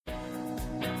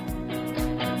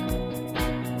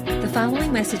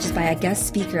following message is by a guest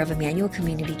speaker of Emmanuel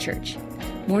Community Church.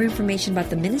 More information about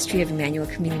the ministry of Emmanuel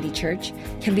Community Church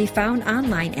can be found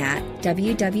online at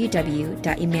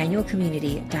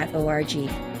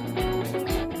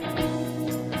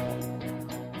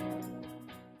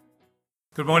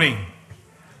www.emmanuelcommunity.org. Good morning.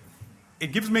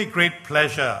 It gives me great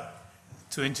pleasure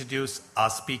to introduce our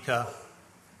speaker,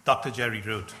 Dr. Jerry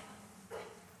Root.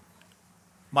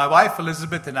 My wife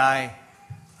Elizabeth and I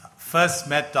first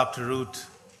met Dr. Root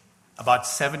about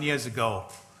 7 years ago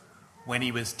when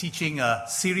he was teaching a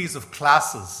series of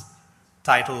classes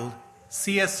titled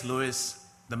C.S. Lewis,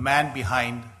 the Man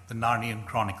Behind the Narnian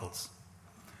Chronicles.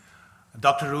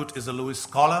 Dr. Root is a Lewis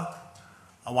scholar,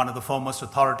 one of the foremost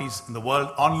authorities in the world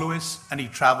on Lewis, and he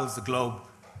travels the globe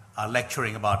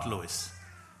lecturing about Lewis.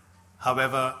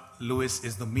 However, Lewis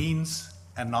is the means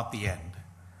and not the end.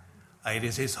 It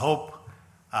is his hope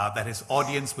that his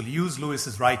audience will use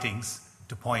Lewis's writings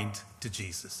to point to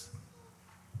Jesus.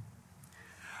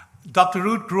 Dr.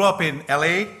 Root grew up in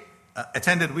LA,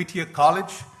 attended Whittier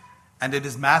College, and did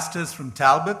his master's from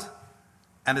Talbot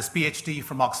and his PhD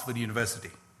from Oxford University.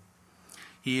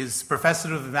 He is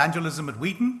professor of evangelism at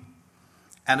Wheaton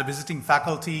and a visiting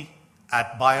faculty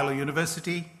at Biola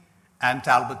University and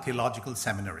Talbot Theological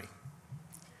Seminary.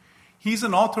 He's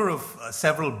an author of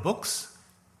several books.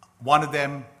 One of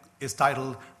them is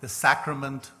titled The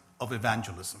Sacrament of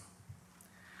Evangelism.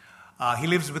 He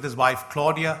lives with his wife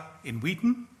Claudia in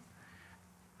Wheaton,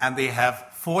 and they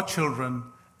have 4 children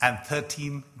and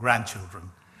 13 grandchildren.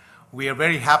 We are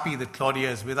very happy that Claudia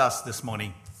is with us this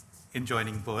morning in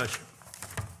joining worship.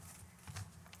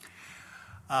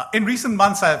 In recent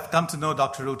months, I've come to know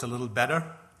Dr. Root a little better,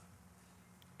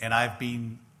 and I've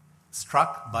been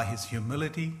struck by his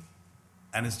humility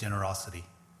and his generosity.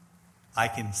 I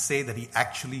can say that he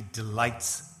actually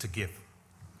delights to give.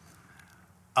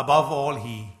 Above all,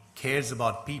 he cares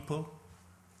about people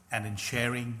and in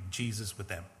sharing Jesus with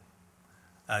them.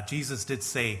 Jesus did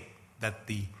say that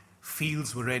the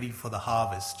fields were ready for the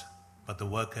harvest, but the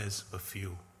workers were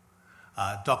few.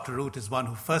 Dr. Root is one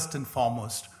who first and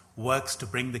foremost works to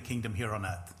bring the kingdom here on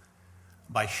earth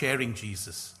by sharing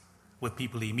Jesus with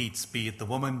people he meets, be it the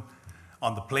woman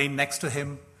on the plane next to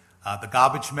him, the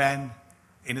garbage man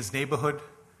in his neighborhood,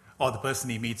 or the person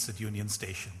he meets at Union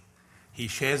Station. He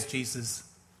shares Jesus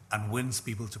and wins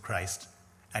people to Christ.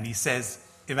 And he says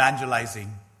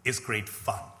evangelizing is great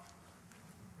fun.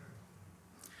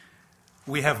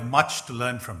 We have much to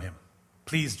learn from him.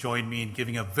 Please join me in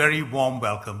giving a very warm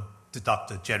welcome to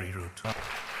Dr. Jerry Root.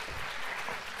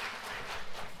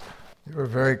 You were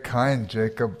very kind,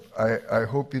 Jacob. I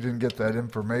hope you didn't get that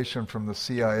information from the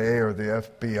CIA or the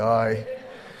FBI.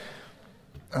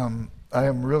 I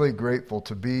am really grateful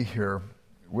to be here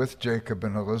with Jacob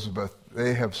and Elizabeth.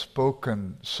 They have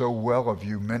spoken so well of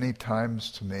you many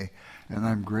times to me, and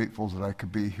I'm grateful that I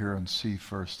could be here and see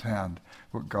firsthand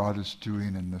what God is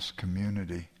doing in this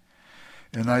community.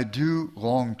 And I do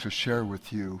long to share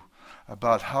with you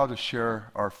about how to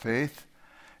share our faith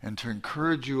and to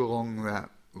encourage you along that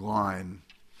line.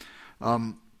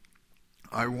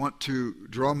 I want to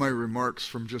draw my remarks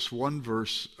from just one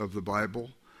verse of the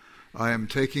Bible. I am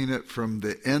taking it from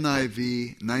the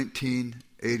NIV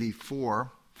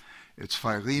 1984. It's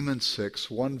Philemon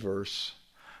 6, one verse.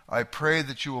 I pray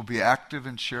that you will be active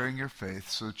in sharing your faith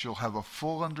so that you'll have a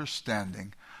full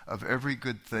understanding of every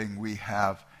good thing we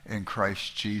have in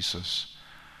Christ Jesus.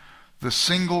 The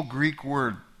single Greek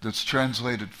word that's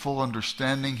translated full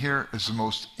understanding here is the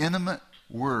most intimate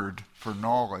word for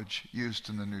knowledge used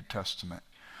in the New Testament.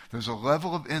 There's a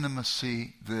level of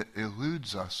intimacy that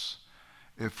eludes us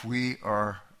if we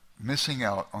are missing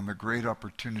out on the great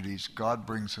opportunities God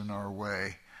brings in our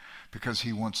way because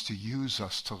he wants to use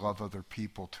us to love other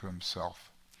people to himself.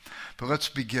 But let's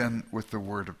begin with the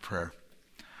word of prayer.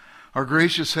 Our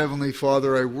gracious Heavenly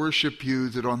Father, I worship you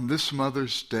that on this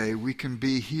Mother's Day we can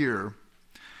be here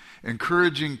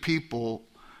encouraging people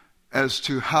as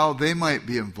to how they might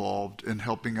be involved in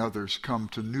helping others come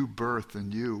to new birth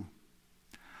in you.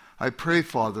 I pray,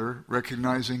 Father,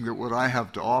 recognizing that what I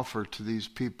have to offer to these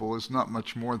people is not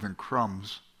much more than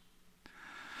crumbs.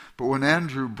 But when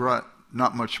Andrew brought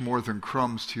not much more than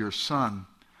crumbs to your son,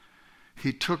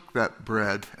 he took that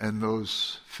bread and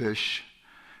those fish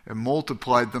and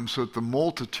multiplied them so that the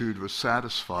multitude was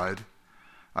satisfied.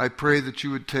 I pray that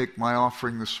you would take my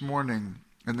offering this morning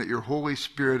and that your Holy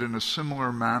Spirit in a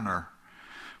similar manner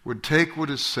would take what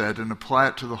is said and apply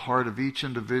it to the heart of each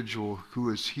individual who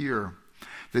is here,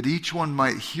 that each one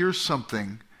might hear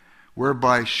something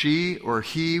whereby she or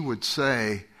he would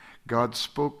say, God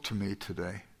spoke to me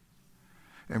today.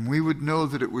 And we would know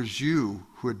that it was you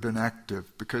who had been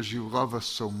active because you love us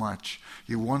so much.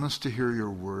 You want us to hear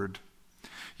your word.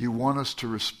 You want us to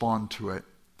respond to it.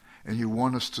 And you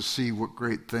want us to see what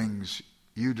great things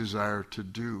you desire to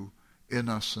do in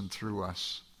us and through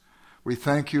us. We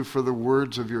thank you for the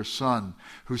words of your Son,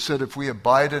 who said if we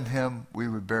abide in him, we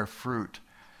would bear fruit,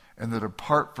 and that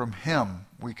apart from him,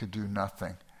 we could do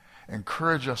nothing.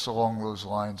 Encourage us along those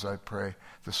lines, I pray,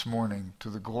 this morning,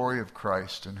 to the glory of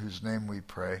Christ, in whose name we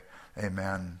pray.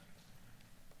 Amen.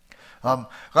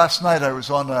 Last night I was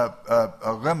on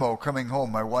a limo coming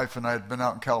home. My wife and I had been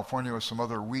out in California with some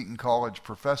other Wheaton College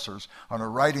professors on a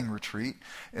writing retreat.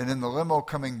 And in the limo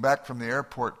coming back from the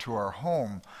airport to our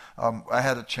home, I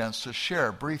had a chance to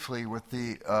share briefly with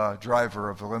the driver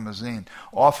of the limousine.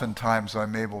 Oftentimes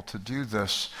I'm able to do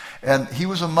this. And he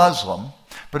was a Muslim.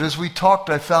 But as we talked,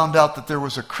 I found out that there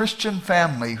was a Christian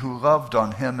family who loved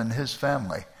on him and his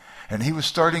family. And he was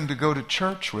starting to go to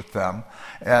church with them,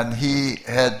 and he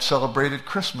had celebrated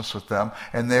Christmas with them,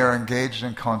 and they are engaged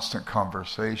in constant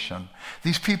conversation.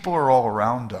 These people are all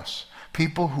around us,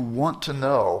 people who want to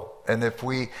know, and if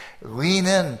we lean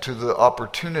into the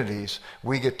opportunities,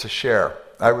 we get to share.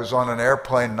 I was on an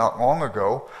airplane not long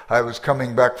ago. I was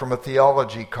coming back from a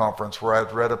theology conference where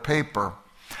I'd read a paper.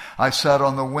 I sat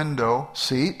on the window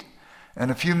seat, and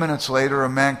a few minutes later, a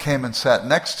man came and sat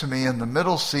next to me in the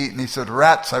middle seat, and he said,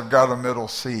 "Rats, I've got a middle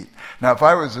seat." Now, if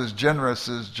I was as generous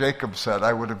as Jacob said,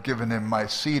 I would have given him my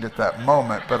seat at that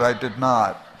moment, but I did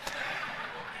not.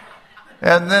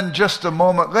 And then just a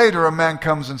moment later, a man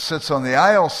comes and sits on the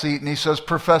aisle seat, and he says,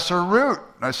 "Professor Root."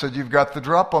 I said, "You've got the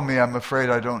drop on me. I'm afraid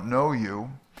I don't know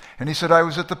you." And he said, "I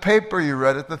was at the paper you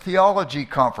read at the theology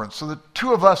conference." So the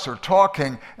two of us are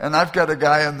talking, and I've got a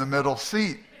guy in the middle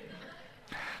seat.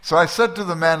 So I said to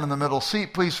the man in the middle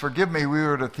seat, "Please forgive me, we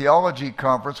were at a theology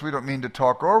conference. We don't mean to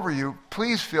talk over you.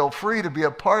 Please feel free to be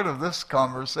a part of this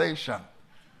conversation."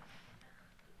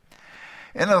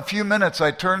 In a few minutes, I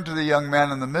turned to the young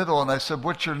man in the middle and I said,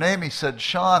 "What's your name?" He said,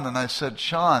 "Sean." And I said,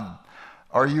 "Sean,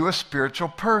 are you a spiritual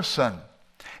person?"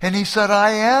 And he said, I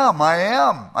am.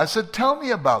 I said, "Tell me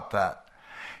about that."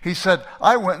 He said,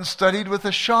 "I went and studied with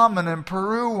a shaman in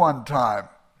Peru one time."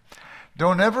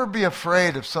 Don't ever be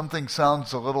afraid if something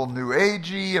sounds a little new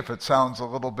agey, if it sounds a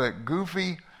little bit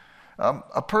goofy.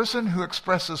 A person who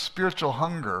expresses spiritual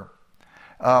hunger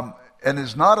and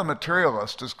is not a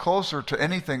materialist is closer to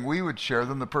anything we would share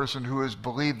than the person who has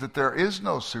believed that there is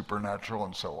no supernatural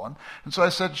and so on. And so I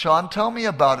said, "Sean, tell me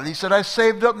about it." He said, "I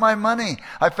saved up my money.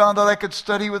 I found out I could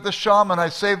study with a shaman. I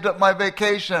saved up my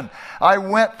vacation. I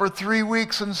went for 3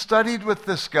 weeks and studied with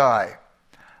this guy."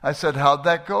 I said, "How'd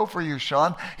that go for you,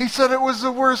 Sean?" He said, "It was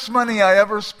the worst money I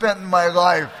ever spent in my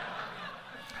life."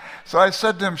 So I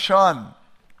said to him, "Sean,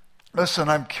 listen,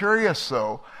 I'm curious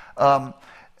though,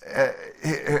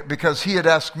 because he had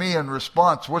asked me in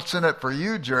response, 'What's in it for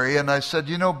you, Jerry?' And I said,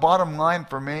 bottom line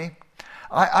for me,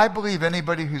 I believe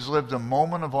anybody who's lived a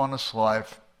moment of honest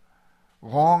life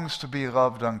longs to be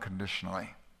loved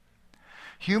unconditionally.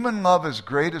 Human love is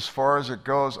great as far as it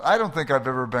goes. I don't think I've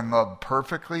ever been loved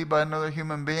perfectly by another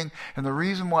human being. And the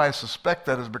reason why I suspect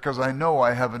that is because I know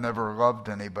I haven't ever loved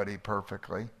anybody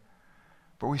perfectly.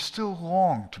 But we still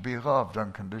long to be loved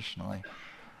unconditionally.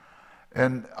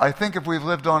 And I think if we've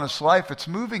lived honest life, it's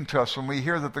moving to us when we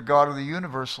hear that the God of the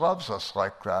universe loves us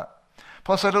like that.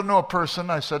 Plus, I don't know a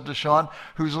person, I said to Sean,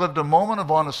 who's lived a moment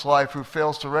of honest life who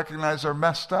fails to recognize they're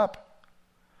messed up.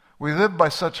 We live by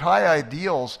such high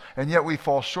ideals, and yet we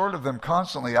fall short of them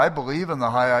constantly. I believe in the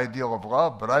high ideal of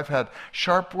love, but I've had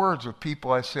sharp words with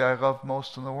people I say I love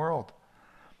most in the world.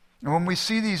 And when we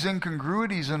see these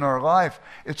incongruities in our life,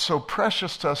 it's so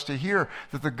precious to us to hear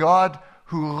that the God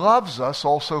who loves us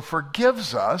also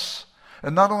forgives us,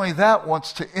 and not only that,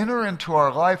 wants to enter into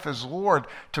our life as Lord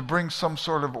to bring some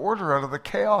sort of order out of the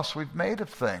chaos we've made of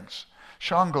things.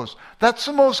 Sean goes, "That's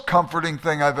the most comforting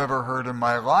thing I've ever heard in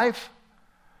my life."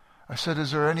 I said,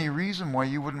 "Is there any reason why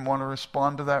you wouldn't want to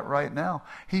respond to that right now?"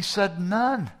 He said,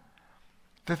 "None."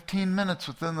 15 minutes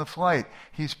within the flight,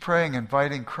 he's praying,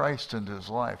 inviting Christ into his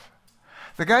life.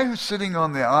 The guy who's sitting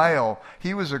on the aisle,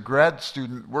 he was a grad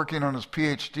student working on his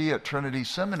PhD at Trinity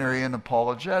Seminary in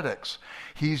apologetics.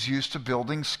 He's used to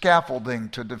building scaffolding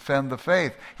to defend the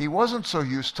faith. He wasn't so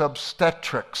used to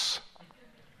obstetrics.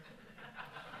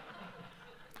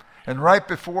 And right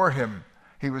before him,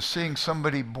 he was seeing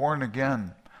somebody born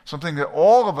again. Something that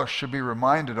all of us should be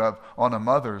reminded of on a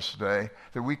Mother's Day,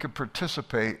 that we could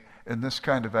participate in this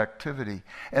kind of activity.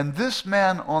 And this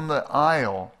man on the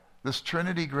aisle, this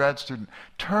Trinity grad student,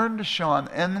 turned to Sean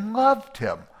and loved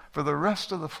him for the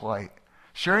rest of the flight,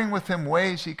 sharing with him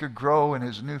ways he could grow in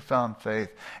his newfound faith.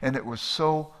 And it was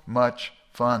so much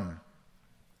fun.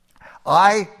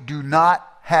 I do not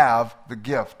have the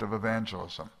gift of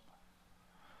evangelism.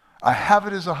 I have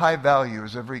it as a high value,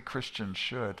 as every Christian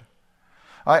should.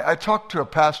 I talked to a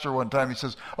pastor one time. He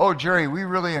says, "Oh, Jerry, we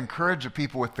really encourage the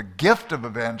people with the gift of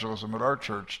evangelism at our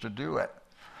church to do it."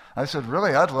 I said,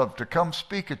 "Really? I'd love to come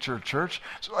speak at your church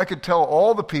so I could tell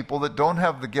all the people that don't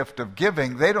have the gift of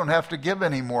giving, they don't have to give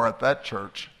anymore at that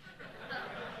church."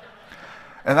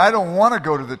 And I don't want to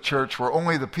go to the church where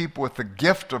only the people with the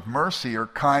gift of mercy are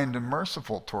kind and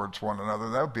merciful towards one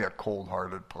another. That would be a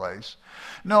cold-hearted place.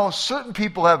 No, certain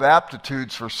people have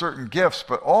aptitudes for certain gifts,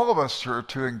 but all of us are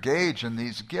to engage in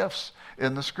these gifts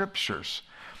in the Scriptures.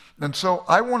 And so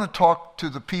I want to talk to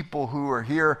the people who are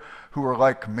here who are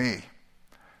like me,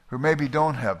 who maybe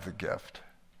don't have the gift,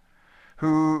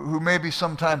 who maybe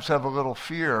sometimes have a little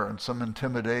fear and some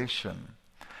intimidation,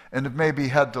 and have maybe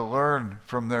had to learn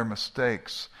from their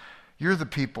mistakes. You're the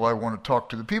people I want to talk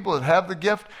to. The people that have the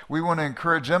gift, we want to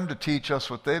encourage them to teach us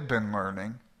what they've been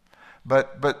learning.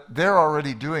 But they're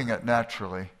already doing it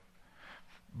naturally.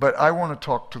 But I want to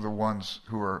talk to the ones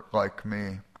who are like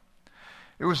me.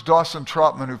 It was Dawson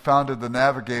Trotman who founded the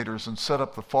Navigators and set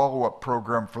up the follow-up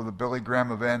program for the Billy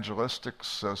Graham Evangelistic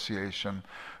Association,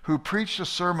 who preached a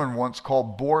sermon once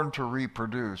called Born to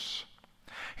Reproduce.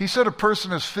 He said a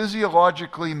person is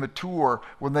physiologically mature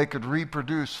when they could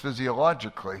reproduce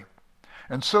physiologically.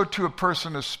 And so too a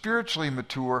person is spiritually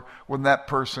mature when that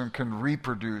person can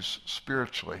reproduce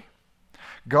spiritually.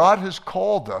 God has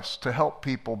called us to help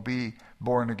people be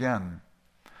born again.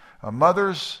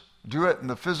 Mothers do it in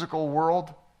the physical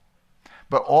world,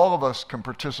 but all of us can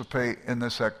participate in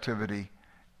this activity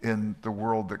in the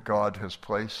world that God has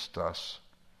placed us.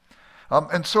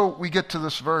 And so we get to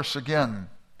this verse again.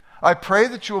 I pray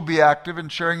that you will be active in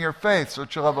sharing your faith so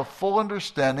that you'll have a full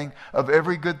understanding of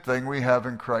every good thing we have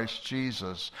in Christ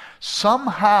Jesus.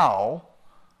 Somehow,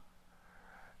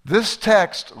 this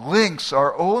text links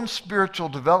our own spiritual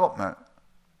development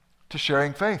to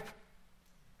sharing faith.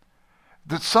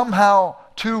 That somehow,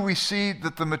 too, we see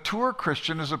that the mature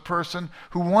Christian is a person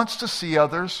who wants to see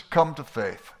others come to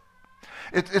faith.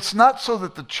 It's not so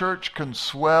that the church can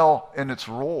swell in its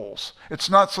roles. It's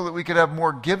not so that we could have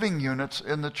more giving units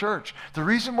in the church. The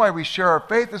reason why we share our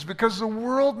faith is because the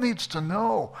world needs to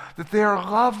know that they are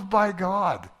loved by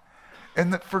God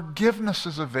and that forgiveness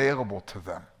is available to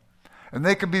them. And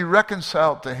they can be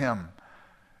reconciled to Him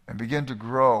and begin to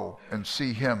grow and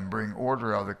see Him bring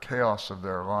order out of the chaos of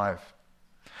their life.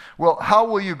 Well, how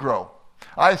will you grow?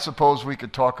 I suppose we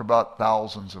could talk about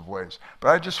thousands of ways, but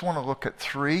I just want to look at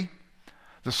 3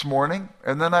 this morning,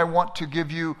 and then I want to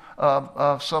give you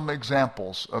some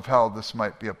examples of how this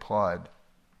might be applied.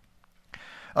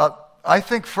 I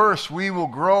think first we will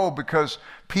grow because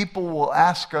people will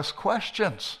ask us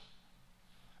questions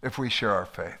if we share our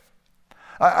faith.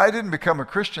 I didn't become a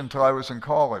Christian until I was in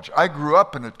college. I grew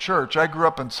up in a church. I grew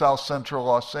up in South Central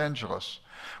Los Angeles.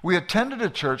 We attended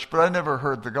a church, but I never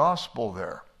heard the gospel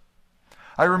there.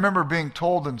 I remember being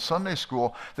told in Sunday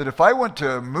school that if I went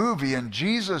to a movie and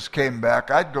Jesus came back,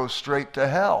 I'd go straight to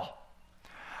hell.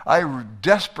 I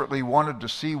desperately wanted to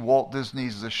see Walt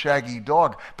Disney's The Shaggy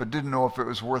Dog, but didn't know if it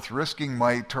was worth risking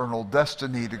my eternal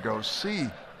destiny to go see.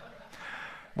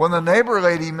 When the neighbor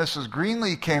lady, Mrs.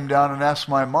 Greenlee, came down and asked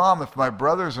my mom if my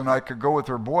brothers and I could go with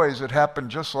her boys, it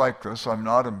happened just like this. I'm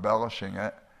not embellishing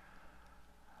it.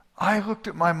 I looked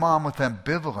at my mom with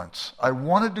ambivalence. I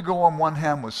wanted to go on one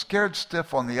hand, was scared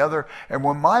stiff on the other, and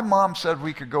when my mom said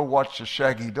we could go watch The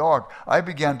Shaggy Dog, I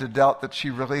began to doubt that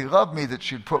she really loved me, that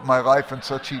she'd put my life in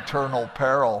such eternal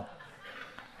peril.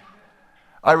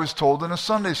 I was told in a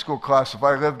Sunday school class if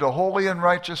I lived a holy and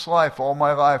righteous life all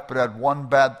my life, but had one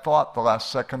bad thought the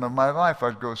last second of my life,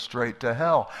 I'd go straight to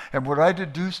hell. And what I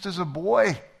deduced as a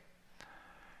boy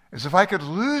is if I could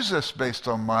lose this based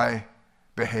on my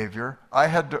behavior, I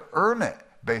had to earn it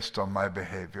based on my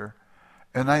behavior.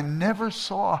 And I never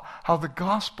saw how the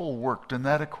gospel worked in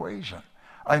that equation.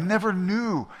 I never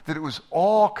knew that it was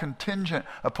all contingent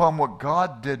upon what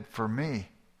God did for me.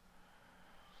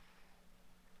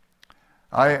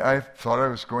 I thought I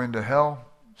was going to hell,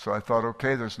 so I thought,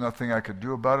 okay, there's nothing I could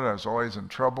do about it. I was always in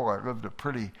trouble. I lived a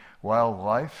pretty wild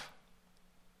life.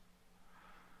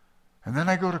 And then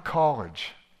I go to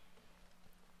college.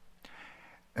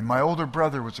 And my older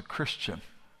brother was a Christian,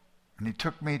 and he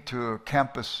took me to a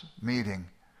campus meeting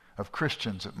of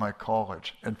Christians at my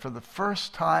college. And for the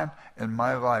first time in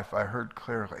my life, I heard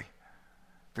clearly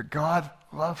that God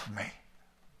loved me,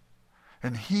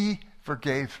 and He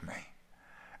forgave me.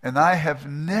 And I have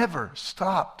never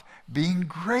stopped being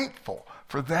grateful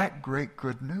for that great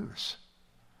good news.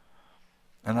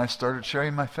 And I started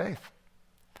sharing my faith,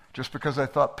 just because I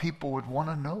thought people would want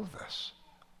to know this.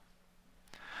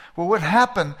 Well, what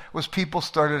happened was people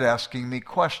started asking me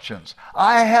questions.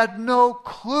 I had no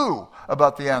clue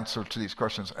about the answer to these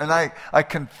questions. And I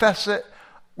confess it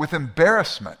with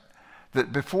embarrassment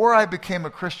that before I became a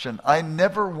Christian, I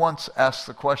never once asked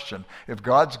the question, if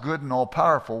God's good and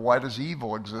all-powerful, why does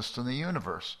evil exist in the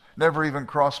universe? Never even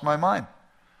crossed my mind.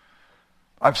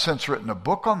 I've since written a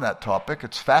book on that topic.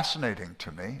 It's fascinating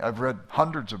to me. I've read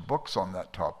hundreds of books on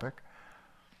that topic.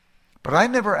 But I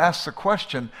never asked the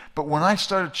question. But when I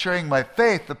started sharing my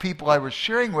faith, the people I was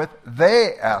sharing with,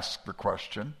 they asked the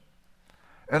question.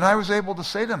 And I was able to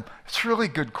say to them, it's a really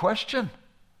good question.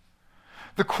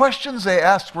 The questions they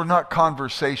asked were not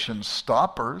conversation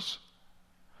stoppers.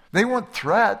 They weren't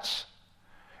threats.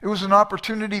 It was an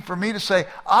opportunity for me to say,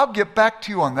 I'll get back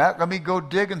to you on that. Let me go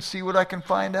dig and see what I can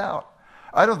find out.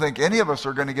 I don't think any of us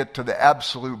are going to get to the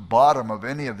absolute bottom of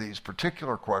any of these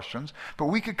particular questions, but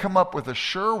we could come up with a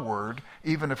sure word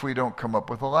even if we don't come up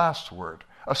with a last word,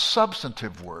 a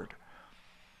substantive word.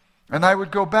 And I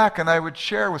would go back and I would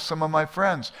share with some of my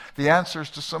friends the answers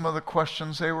to some of the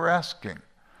questions they were asking.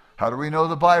 How do we know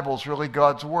the Bible's really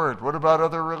God's word? What about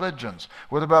other religions?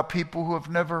 What about people who have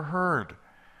never heard?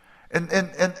 And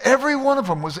every one of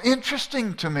them was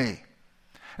interesting to me.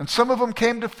 And some of them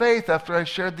came to faith after I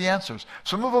shared the answers.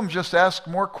 Some of them just asked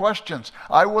more questions.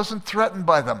 I wasn't threatened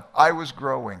by them. I was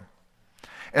growing.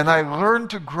 And I learned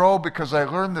to grow because I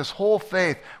learned this whole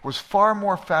faith was far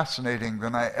more fascinating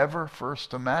than I ever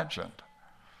first imagined.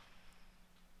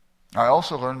 I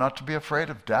also learned not to be afraid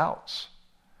of doubts.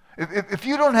 If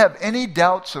you don't have any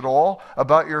doubts at all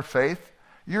about your faith,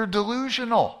 you're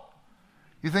delusional.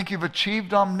 You think you've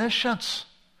achieved omniscience.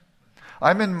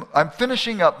 I'm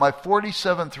finishing up my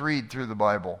 47th read through the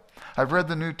Bible. I've read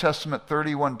the New Testament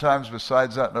 31 times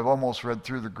besides that, and I've almost read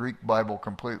through the Greek Bible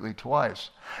completely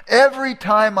twice. Every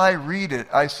time I read it,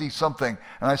 I see something,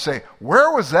 and I say,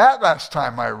 where was that last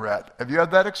time I read? Have you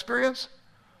had that experience?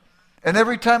 And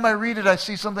every time I read it, I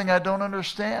see something I don't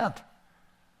understand.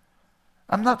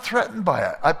 I'm not threatened by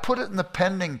it. I put it in the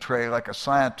pending tray like a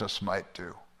scientist might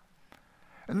do.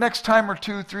 The next time or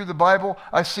two through the Bible,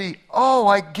 I see, oh,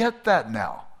 I get that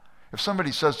now. If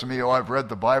somebody says to me, oh, I've read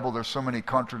the Bible, there's so many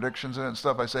contradictions in it and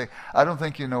stuff, I say, I don't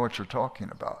think you know what you're talking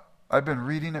about. I've been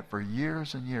reading it for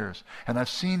years and years, and I've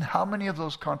seen how many of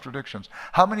those contradictions,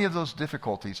 how many of those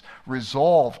difficulties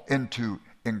resolve into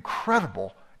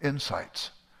incredible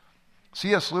insights.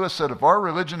 C.S. Lewis said, if our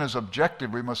religion is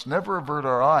objective, we must never avert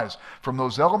our eyes from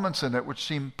those elements in it which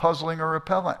seem puzzling or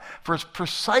repellent. For it's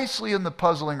precisely in the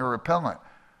puzzling or repellent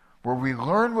where we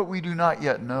learn what we do not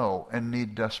yet know and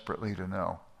need desperately to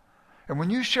know. And when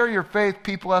you share your faith,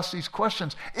 people ask these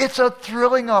questions. It's a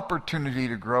thrilling opportunity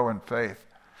to grow in faith.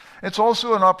 It's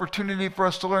also an opportunity for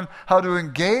us to learn how to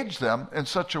engage them in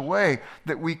such a way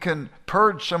that we can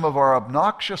purge some of our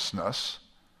obnoxiousness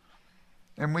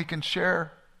and we can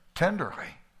share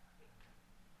tenderly.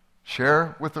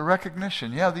 Share with the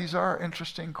recognition, yeah, these are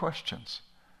interesting questions.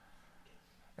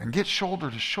 And get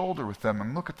shoulder to shoulder with them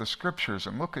and look at the scriptures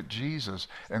and look at Jesus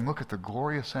and look at the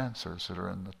glorious answers that are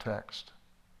in the text.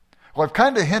 Well, I've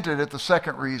kind of hinted at the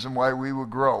second reason why we would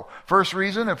grow. First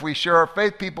reason, if we share our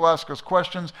faith, people ask us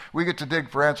questions, we get to dig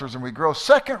for answers and we grow.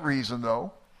 Second reason,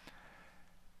 though,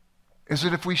 is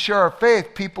that if we share our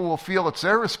faith, people will feel it's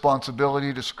their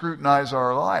responsibility to scrutinize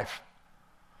our life.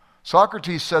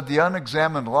 Socrates said the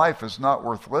unexamined life is not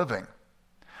worth living.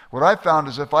 What I found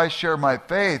is if I share my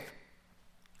faith,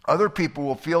 other people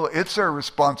will feel it's their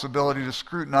responsibility to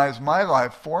scrutinize my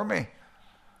life for me.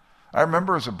 I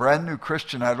remember as a brand new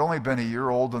Christian, I'd only been a year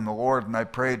old in the Lord, and I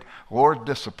prayed, Lord,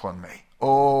 discipline me.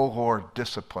 Oh, Lord,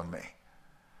 discipline me.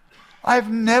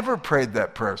 I've never prayed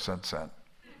that prayer since then.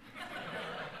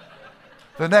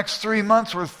 The next 3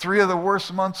 months were 3 of the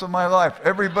worst months of my life.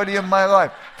 Everybody in my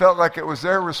life felt like it was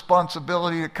their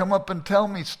responsibility to come up and tell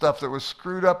me stuff that was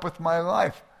screwed up with my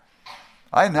life.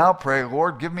 I now pray,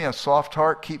 Lord, give me a soft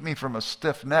heart, keep me from a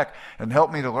stiff neck, and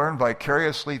help me to learn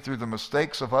vicariously through the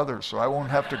mistakes of others so I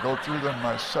won't have to go through them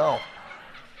myself.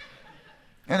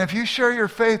 And if you share your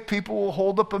faith, people will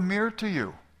hold up a mirror to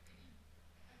you.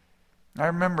 I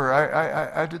remember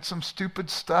I did some stupid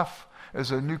stuff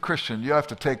as a new Christian. You have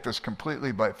to take this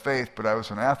completely by faith, but I was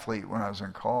an athlete when I was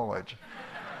in college.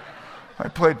 I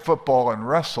played football and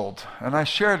wrestled, and I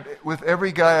shared with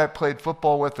every guy I played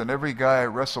football with and every guy I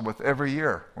wrestled with every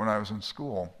year when I was in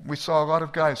school. We saw a lot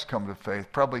of guys come to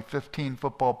faith, probably 15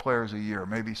 football players a year,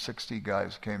 maybe 60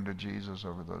 guys came to Jesus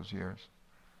over those years.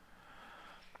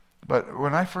 But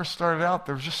when I first started out,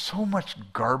 there was just so much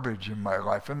garbage in my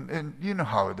life, and you know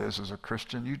how it is as a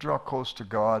Christian. You draw close to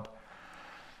God,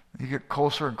 you get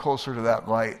closer and closer to that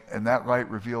light, and that light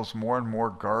reveals more and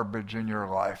more garbage in your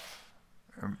life.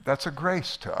 That's a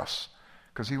grace to us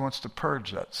because he wants to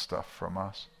purge that stuff from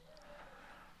us.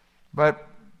 But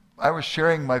I was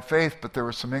sharing my faith, but there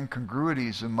were some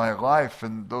incongruities in my life,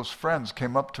 and those friends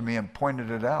came up to me and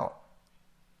pointed it out.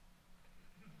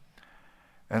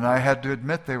 And I had to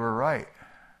admit they were right.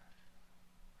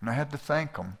 And I had to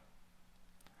thank them.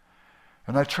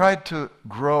 And I tried to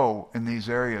grow in these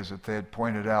areas that they had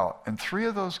pointed out. And 3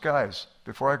 of those guys,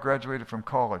 before I graduated from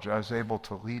college, I was able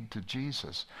to lead to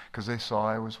Jesus because they saw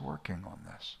I was working on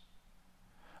this.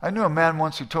 I knew a man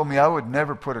once who told me I would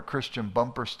never put a Christian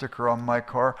bumper sticker on my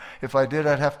car. If I did,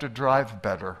 I'd have to drive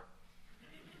better.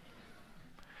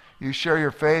 You share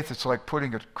your faith, it's like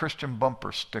putting a Christian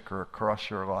bumper sticker across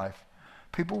your life.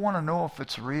 People want to know if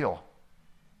it's real.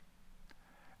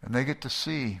 And they get to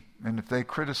see. And if they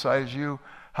criticize you,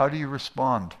 how do you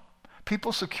respond?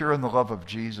 People secure in the love of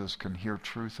Jesus can hear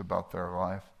truth about their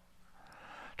life.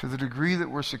 To the degree that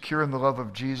we're secure in the love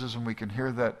of Jesus and we can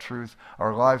hear that truth,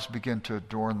 our lives begin to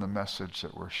adorn the message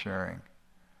that we're sharing.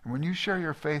 And when you share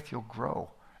your faith, you'll grow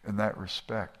in that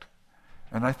respect.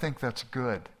 And I think that's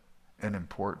good and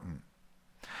important.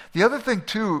 The other thing,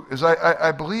 too, is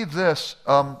I believe this,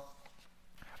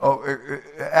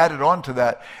 added on to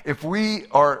that, if we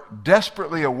are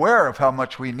desperately aware of how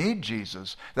much we need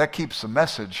Jesus, that keeps the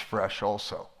message fresh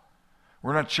also.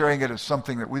 We're not sharing it as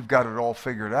something that we've got it all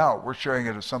figured out. We're sharing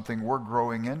it as something we're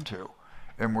growing into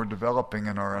and we're developing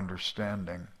in our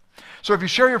understanding. So if you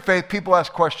share your faith, people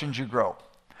ask questions, you grow.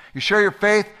 You share your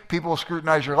faith, people will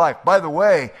scrutinize your life. By the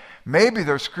way, maybe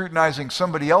they're scrutinizing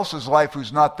somebody else's life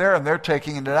who's not there and they're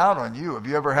taking it out on you. Have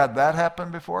you ever had that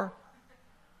happen before?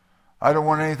 I don't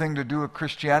want anything to do with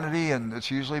Christianity, and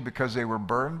it's usually because they were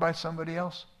burned by somebody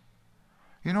else.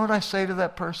 You know what I say to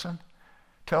that person?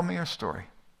 Tell me your story.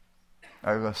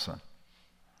 I listen.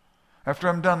 After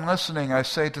I'm done listening, I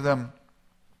say to them,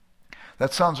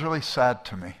 that sounds really sad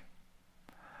to me.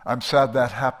 I'm sad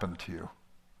that happened to you.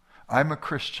 I'm a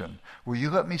Christian. Will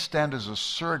you let me stand as a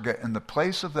surrogate in the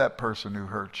place of that person who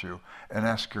hurt you and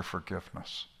ask your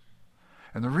forgiveness?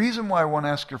 And the reason why I want to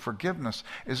ask your forgiveness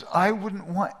is I wouldn't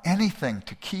want anything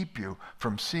to keep you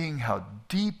from seeing how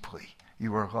deeply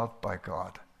you are loved by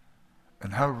God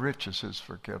and how rich is his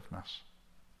forgiveness.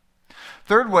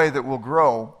 Third way that we'll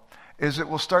grow is that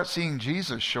we'll start seeing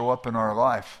Jesus show up in our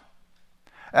life.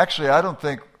 Actually, I don't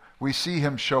think we see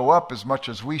him show up as much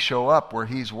as we show up where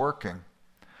he's working.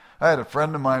 I had a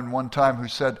friend of mine one time who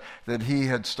said that he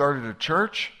had started a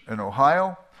church in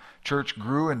Ohio. Church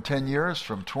grew in 10 years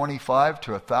from 25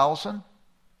 to 1,000.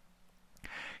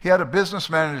 He had a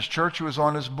businessman in his church who was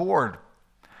on his board.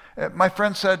 My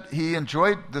friend said he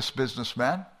enjoyed this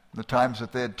businessman, the times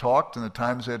that they had talked and the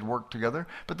times they had worked together.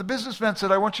 But the businessman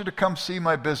said, I want you to come see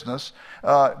my business,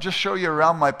 just show you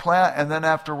around my plant, and then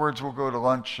afterwards we'll go to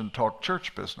lunch and talk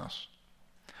church business.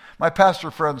 My pastor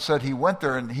friend said he went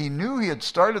there and he knew he had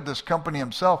started this company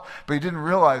himself, but he didn't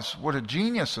realize what a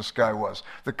genius this guy was.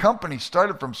 The company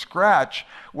started from scratch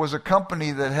was a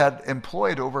company that had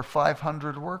employed over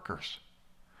 500 workers.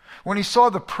 When he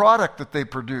saw the product that they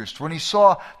produced, when he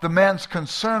saw the man's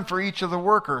concern for each of the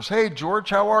workers, hey, George,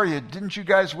 how are you? Didn't you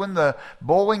guys win the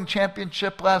bowling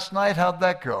championship last night? How'd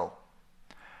that go?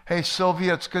 Hey,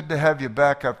 Sylvia, it's good to have you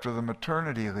back after the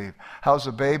maternity leave. How's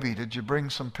the baby? Did you bring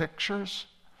some pictures?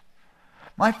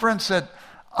 My friend said,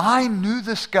 I knew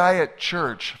this guy at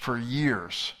church for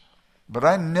years, but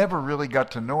I never really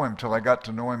got to know him till I got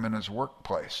to know him in his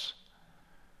workplace.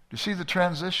 Do you see the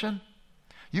transition?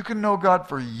 You can know God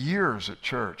for years at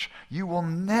church. You will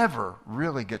never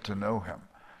really get to know him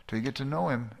till you get to know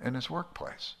him in his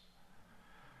workplace.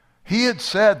 He had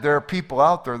said there are people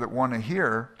out there that want to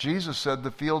hear. Jesus said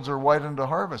the fields are white unto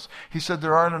harvest. He said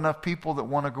there aren't enough people that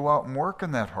want to go out and work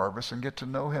in that harvest and get to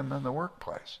know him in the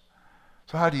workplace.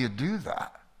 So how do you do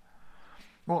that?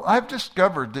 Well, I've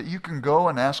discovered that you can go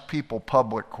and ask people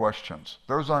public questions.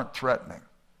 Those aren't threatening.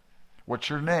 What's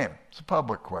your name? It's a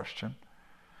public question.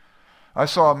 I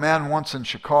saw a man once in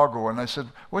Chicago, and I said,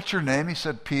 what's your name? He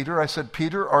said, Peter. I said,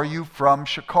 Peter, are you from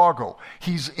Chicago?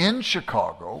 He's in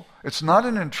Chicago. It's not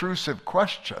an intrusive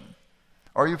question.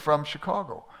 Are you from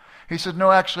Chicago? He said,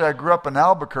 no, actually, I grew up in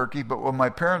Albuquerque, but when my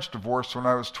parents divorced when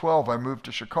I was 12, I moved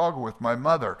to Chicago with my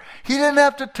mother. He didn't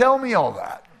have to tell me all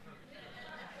that.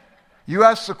 You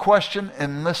ask the question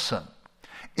and listen.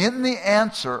 In the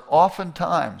answer,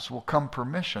 oftentimes, will come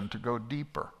permission to go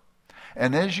deeper.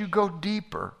 And as you go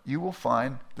deeper, you will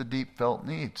find the deep felt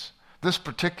needs. This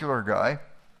particular guy,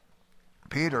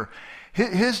 Peter,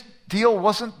 his deal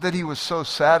wasn't that he was so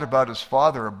sad about his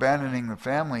father abandoning the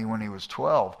family when he was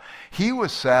 12. He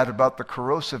was sad about the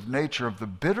corrosive nature of the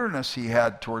bitterness he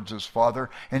had towards his father,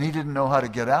 and he didn't know how to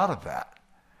get out of that.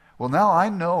 Well, now I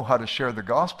know how to share the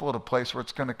gospel at a place where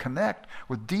it's going to connect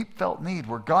with deep felt need,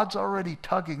 where God's already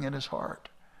tugging in his heart.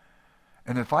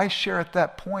 And if I share at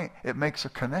that point, it makes a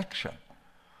connection.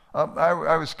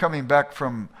 I was coming back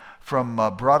from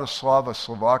Bratislava,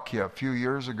 Slovakia a few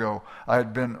years ago. I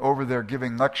had been over there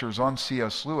giving lectures on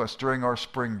C.S. Lewis during our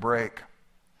spring break.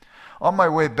 On my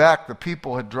way back, the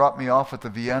people had dropped me off at the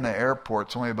Vienna airport.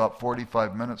 It's only about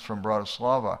 45 minutes from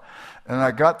Bratislava. And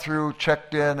I got through,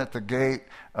 checked in at the gate,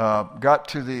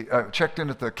 checked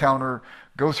in at the counter,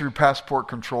 go through passport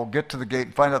control, get to the gate,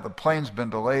 and find out the plane's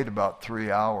been delayed about 3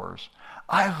 hours.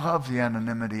 I love the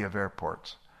anonymity of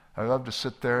airports. I love to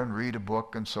sit there and read a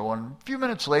book and so on. A few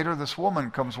minutes later, this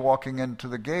woman comes walking into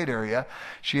the gate area.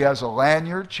 She has a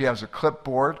lanyard, she has a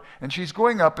clipboard, and she's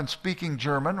going up and speaking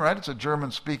German, right? It's a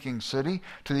German-speaking city,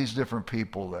 to these different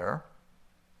people there.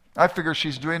 I figure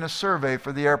she's doing a survey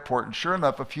for the airport, and sure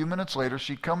enough, a few minutes later,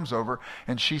 she comes over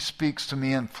and she speaks to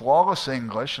me in flawless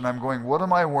English, and I'm going, what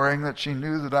am I wearing, that she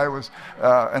knew that I was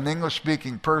an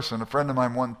English-speaking person? A friend of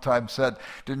mine one time said,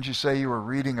 didn't you say you were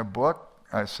reading a book?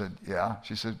 I said, yeah.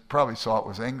 She said, probably saw it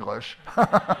was English.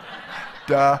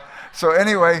 Duh. So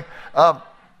anyway,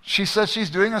 she says she's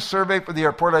doing a survey for the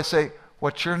airport. I say,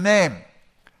 what's your name?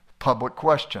 Public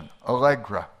question.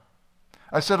 Allegra.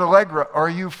 I said, Allegra, are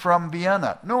you from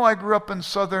Vienna? No, I grew up in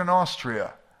southern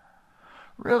Austria.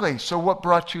 Really? So what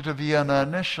brought you to Vienna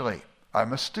initially?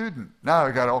 I'm a student. Now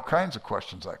I got all kinds of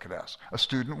questions I could ask. A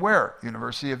student where?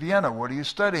 University of Vienna. What are you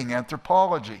studying?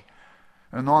 Anthropology.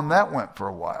 And on that went for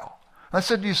a while. I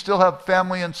said, do you still have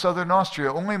family in southern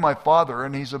Austria? Only my father,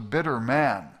 and he's a bitter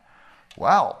man.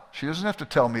 Wow, she doesn't have to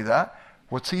tell me that.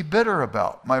 What's he bitter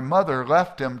about? My mother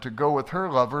left him to go with her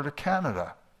lover to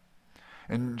Canada.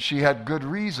 And she had good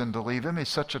reason to leave him. He's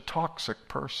such a toxic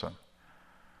person.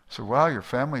 So, wow, your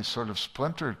family's sort of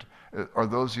splintered. Are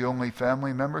those the only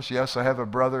family members? Yes, I have a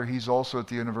brother. He's also at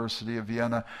the University of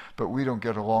Vienna, but we don't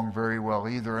get along very well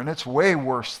either. And it's way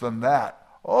worse than that.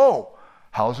 Oh,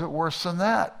 how's it worse than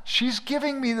that? She's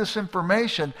giving me this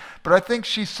information, but I think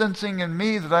she's sensing in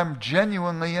me that I'm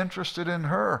genuinely interested in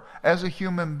her as a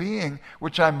human being,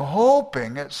 which I'm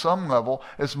hoping at some level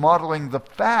is modeling the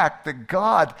fact that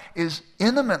God is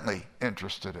intimately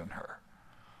interested in her.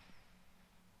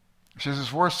 She says,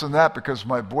 it's worse than that because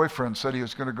my boyfriend said he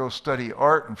was going to go study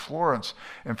art in Florence,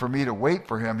 and for me to wait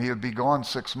for him, he would be gone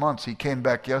 6 months. He came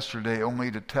back yesterday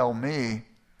only to tell me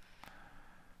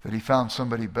that he found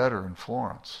somebody better in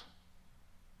Florence.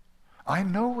 I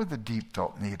know where the deep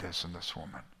felt need is in this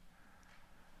woman.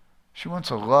 She wants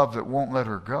a love that won't let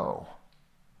her go.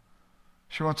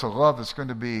 She wants a love that's going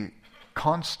to be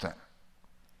constant,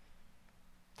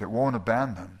 that won't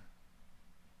abandon.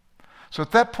 So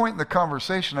at that point in the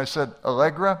conversation, I said,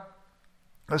 Allegra,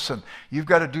 listen, you've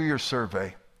got to do your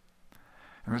survey.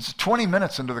 And it's 20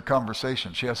 minutes into the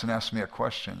conversation. She hasn't asked me a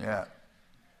question yet.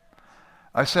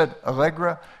 I said,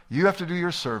 Allegra, you have to do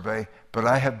your survey, but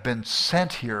I have been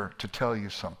sent here to tell you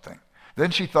something.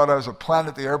 Then she thought I was a plant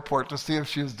at the airport to see if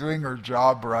she was doing her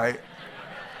job right.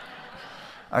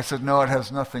 I said, no, it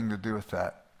has nothing to do with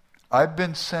that. I've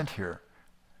been sent here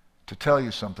to tell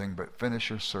you something, but finish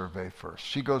your survey first.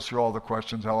 She goes through all the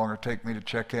questions, how long it'll take me to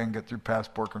check in, get through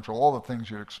passport control, all the things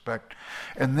you'd expect.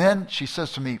 And then she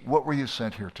says to me, what were you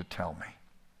sent here to tell me?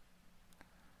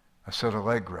 I said,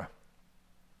 Allegra,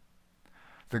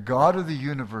 the God of the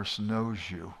universe knows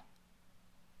you.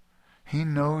 He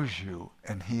knows you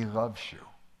and he loves you.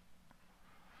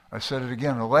 I said it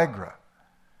again, Allegra,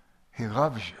 he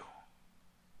loves you.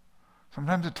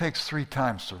 Sometimes it takes 3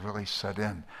 times to really set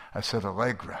in. I said,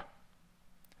 Allegra,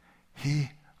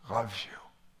 he loves you.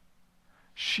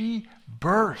 She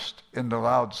burst into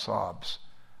loud sobs.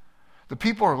 The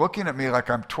people are looking at me like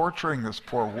I'm torturing this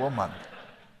poor woman.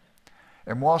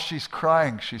 And while she's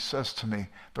crying, she says to me,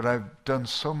 but I've done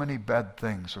so many bad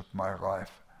things with my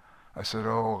life. I said,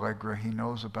 oh, Allegra, he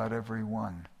knows about every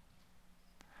one.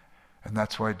 And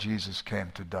that's why Jesus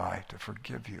came to die, to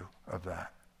forgive you of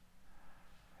that.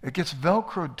 It gets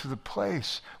velcroed to the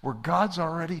place where God's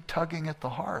already tugging at the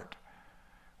heart.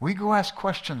 We go ask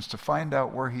questions to find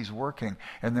out where he's working,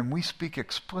 and then we speak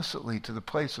explicitly to the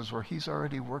places where he's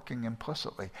already working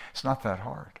implicitly. It's not that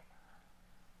hard.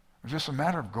 It's just a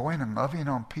matter of going and loving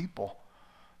on people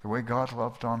the way God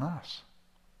loved on us.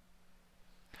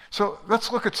 So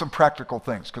let's look at some practical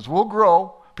things, because we'll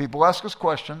grow. People ask us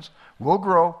questions. We'll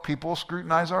grow. People will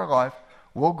scrutinize our life.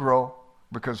 We'll grow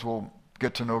because we'll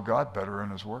get to know God better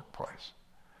in his workplace.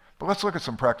 But let's look at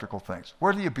some practical things.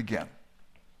 Where do you begin?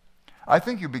 I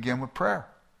think you begin with prayer.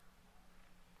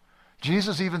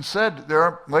 Jesus even said there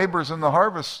are laborers in the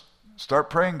harvest,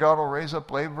 Start praying God will raise up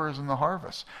laborers in the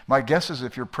harvest. My guess is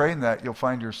if you're praying that, you'll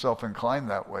find yourself inclined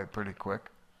that way pretty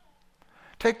quick.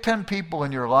 Take 10 people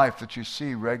in your life that you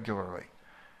see regularly.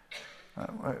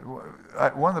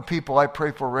 One of the people I pray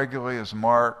for regularly is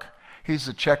Mark. He's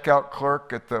the checkout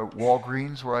clerk at the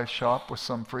Walgreens where I shop with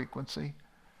some frequency.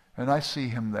 And I see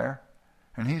him there.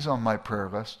 And he's on my prayer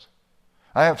list.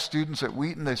 I have students at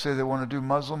Wheaton, they say they want to do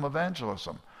Muslim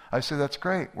evangelism. I say, that's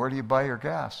great. Where do you buy your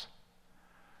gas?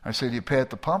 I say, do you pay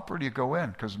at the pump or do you go in?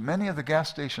 Because many of the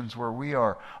gas stations where we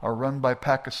are run by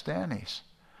Pakistanis.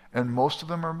 And most of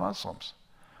them are Muslims.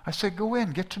 I say, go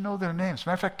in, get to know their names.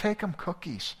 Matter of fact, take them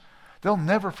cookies. They'll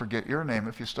never forget your name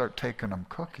if you start taking them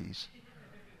cookies.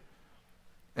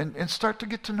 And start to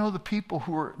get to know the people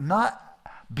who are not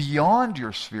beyond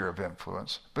your sphere of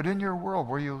influence, but in your world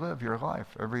where you live your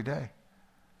life every day.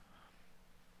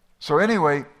 So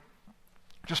anyway,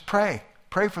 just pray.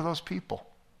 Pray for those people.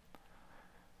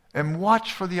 And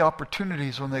watch for the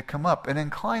opportunities when they come up and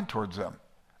incline towards them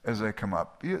as they come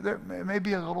up. They may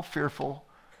be a little fearful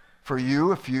for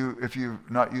you if you're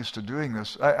not used to doing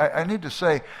this. I need to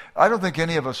say, I don't think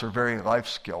any of us are very life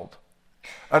skilled.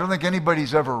 I don't think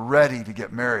anybody's ever ready to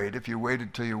get married. If you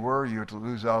waited till you were, you'd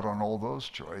lose out on all those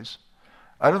joys.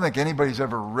 I don't think anybody's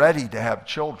ever ready to have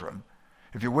children.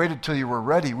 If you waited till you were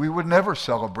ready, we would never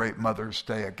celebrate Mother's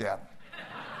Day again.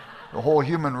 The whole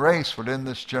human race would end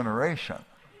this generation.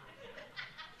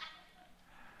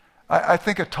 I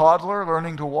think a toddler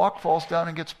learning to walk falls down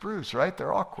and gets bruised, right?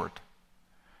 They're awkward.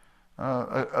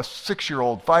 A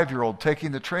 6-year-old, 5-year-old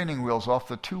taking the training wheels off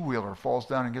the two-wheeler falls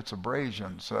down and gets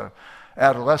abrasions.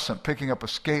 Adolescent picking up a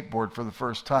skateboard for the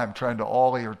first time, trying to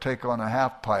ollie or take on a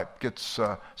half pipe, gets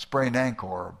a sprained ankle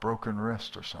or a broken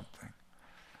wrist or something.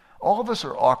 All of us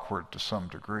are awkward to some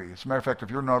degree. As a matter of fact, if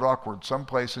you're not awkward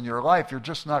someplace in your life, you're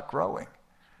just not growing.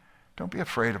 Don't be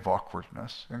afraid of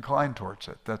awkwardness. Incline towards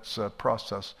it. That's a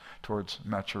process towards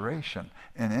maturation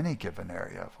in any given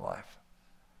area of life.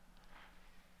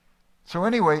 So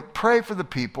anyway, pray for the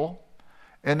people.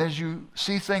 And as you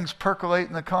see things percolate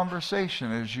in the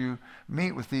conversation, as you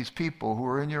meet with these people who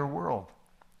are in your world,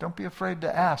 don't be afraid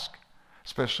to ask,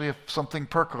 especially if something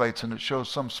percolates and it shows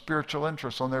some spiritual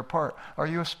interest on their part. Are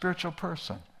you a spiritual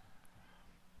person?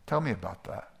 Tell me about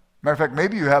that. Matter of fact,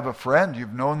 maybe you have a friend,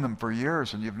 you've known them for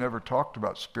years and you've never talked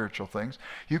about spiritual things.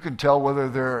 You can tell whether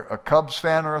they're a Cubs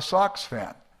fan or a Sox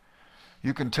fan.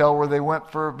 You can tell where they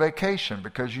went for vacation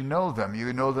because you know them.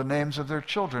 You know the names of their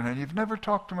children, and you've never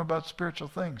talked to them about spiritual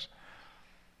things.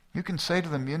 You can say to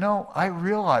them, I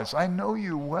realize, I know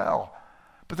you well,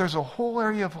 but there's a whole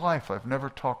area of life I've never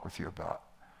talked with you about.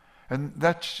 And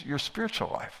that's your spiritual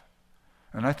life.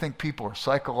 And I think people are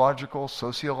psychological,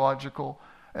 sociological,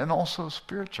 and also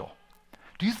spiritual.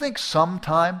 Do you think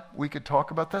sometime we could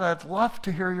talk about that? I'd love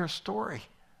to hear your story.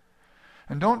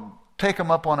 And don't take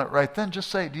them up on it right then.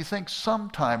 Just say, do you think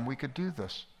sometime we could do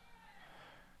this?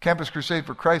 Campus Crusade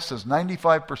for Christ says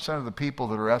 95% of the people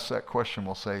that are asked that question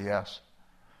will say yes.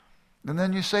 And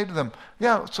then you say to them,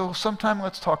 yeah, so sometime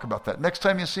let's talk about that. Next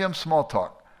time you see them, small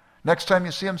talk. Next time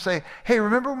you see them, say, hey,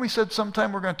 remember when we said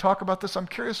sometime we're going to talk about this? I'm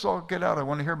curious, so I'll get out. I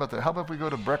want to hear about that. How about we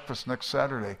go to breakfast next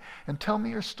Saturday and tell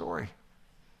me your story?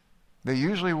 They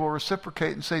usually will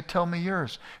reciprocate and say, tell me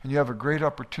yours. And you have a great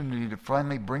opportunity to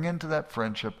finally bring into that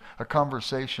friendship a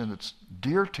conversation that's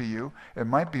dear to you. It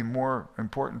might be more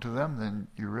important to them than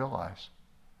you realize.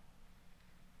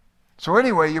 So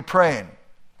anyway, you're praying.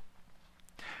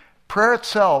 Prayer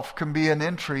itself can be an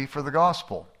entry for the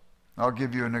gospel. I'll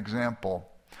give you an example.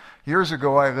 Years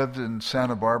ago, I lived in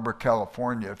Santa Barbara,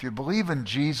 California. If you believe in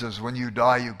Jesus, when you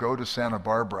die, you go to Santa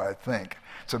Barbara, I think.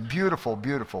 It's a beautiful,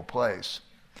 beautiful place.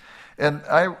 And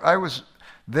I was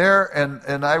there,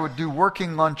 and I would do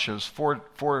working lunches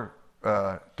four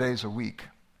days a week.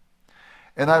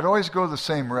 And I'd always go to the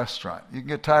same restaurant. You can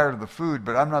get tired of the food,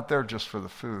 but I'm not there just for the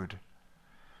food.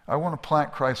 I want to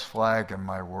plant Christ's flag in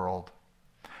my world.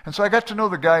 And so I got to know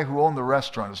the guy who owned the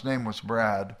restaurant. His name was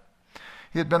Brad.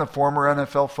 He had been a former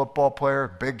NFL football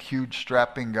player, big, huge,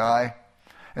 strapping guy.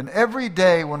 And every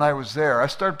day when I was there, I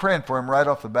started praying for him right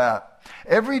off the bat.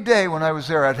 Every day when I was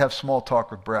there, I'd have small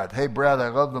talk with Brad. Hey, Brad, I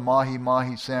love the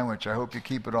mahi-mahi sandwich. I hope you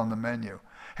keep it on the menu.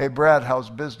 Hey, Brad, how's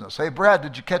business? Hey, Brad,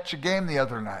 did you catch a game the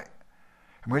other night?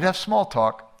 And we'd have small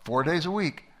talk 4 days a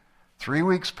week. 3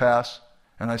 weeks pass,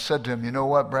 and I said to him, you know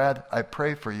what, Brad? I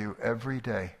pray for you every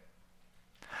day.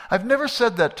 I've never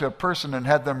said that to a person and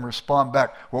had them respond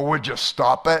back, well, would you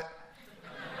stop it?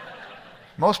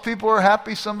 Most people are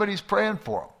happy somebody's praying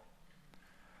for them.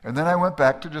 And then I went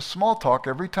back to just small talk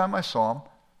every time I saw him.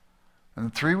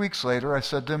 And 3 weeks later, I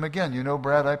said to him again, you know,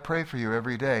 Brad, I pray for you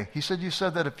every day. He said, you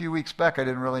said that a few weeks back. I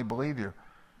didn't really believe you.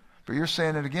 But you're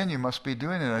saying it again. You must be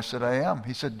doing it. I said, I am.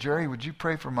 He said, Jerry, would you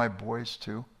pray for my boys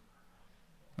too?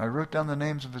 And I wrote down the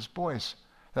names of his boys.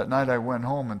 That night I went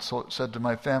home and said to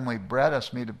my family, Brad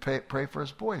asked me to pray for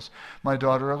his boys. My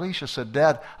daughter Alicia said,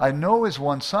 Dad, I know his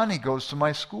one son. He goes to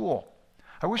my school.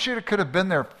 I wish it could have been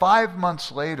there 5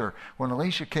 months later when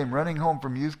Alicia came running home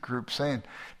from youth group saying,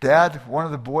 Dad, one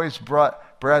of the boys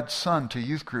brought Brad's son to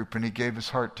youth group and he gave his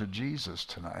heart to Jesus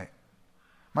tonight.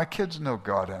 My kids know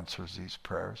God answers these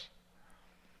prayers.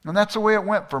 And that's the way it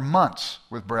went for months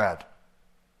with Brad.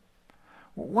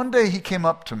 One day he came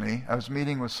up to me. I was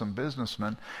meeting with some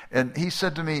businessmen, and he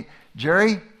said to me,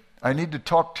 Jerry, I need to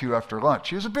talk to you after lunch.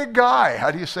 He was a big guy.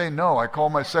 How do you say no? I call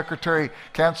my secretary,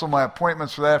 cancel my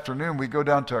appointments for the afternoon. We go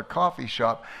down to a coffee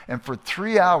shop, and for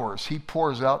 3 hours he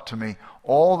pours out to me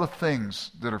all the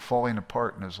things that are falling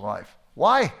apart in his life.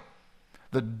 Why?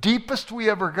 The deepest we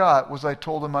ever got was I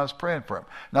told him I was praying for him.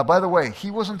 Now, by the way,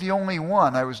 he wasn't the only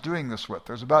one I was doing this with.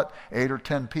 There's about 8 or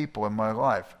 10 people in my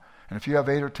life. And if you have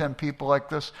 8 or 10 people like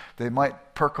this, they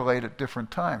might percolate at different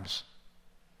times.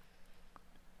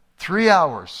 3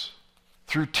 hours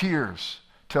through tears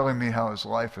telling me how his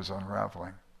life is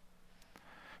unraveling.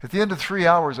 At the end of 3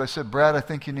 hours, I said, Brad, I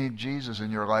think you need Jesus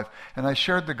in your life. And I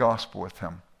shared the gospel with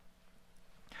him.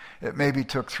 It maybe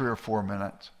took 3 or 4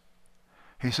 minutes.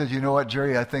 He said, you know what,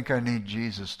 Jerry, I think I need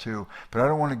Jesus too. But I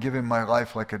don't want to give him my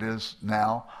life like it is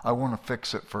now. I want to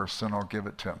fix it first, then I'll give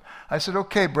it to him. I said,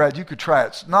 okay, Brad, you could try it.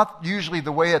 It's not usually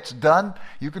the way it's done.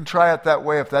 You can try it that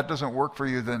way. If that doesn't work for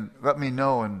you, then let me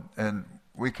know and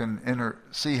we can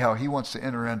see how he wants to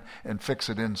enter in and fix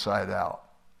it inside out.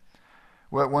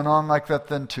 Well, it went on like that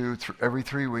then too, every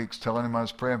 3 weeks, telling him I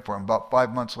was praying for him. About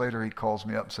 5 months later, he calls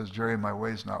me up and says, Jerry, my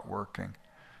way's not working.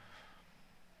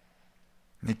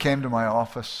 And he came to my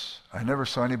office. I never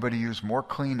saw anybody use more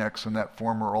Kleenex than that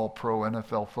former all-pro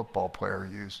NFL football player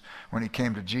used when he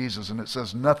came to Jesus. And it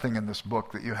says nothing in this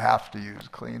book that you have to use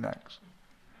Kleenex.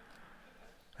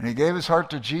 And he gave his heart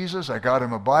to Jesus. I got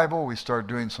him a Bible. We started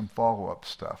doing some follow-up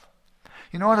stuff.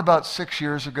 You know what? About 6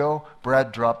 years ago,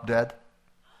 Brad dropped dead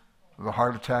with a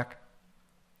heart attack.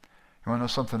 You want to know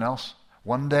something else?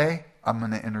 One day, I'm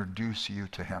going to introduce you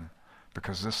to him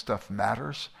because this stuff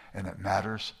matters, and it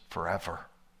matters forever.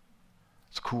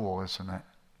 It's cool, isn't it?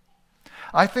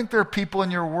 I think there are people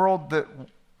in your world that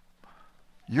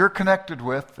you're connected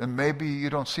with, and maybe you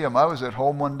don't see them. I was at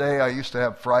home one day. I used to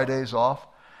have Fridays off.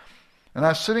 And I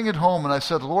was sitting at home, and I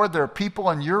said, Lord, there are people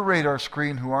on your radar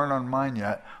screen who aren't on mine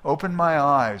yet. Open my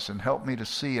eyes and help me to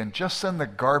see. And just then the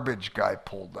garbage guy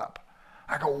pulled up.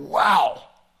 I go, wow.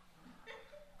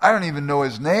 I don't even know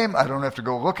his name. I don't have to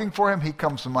go looking for him. He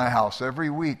comes to my house every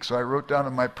week. So I wrote down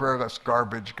on my prayer list,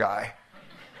 garbage guy.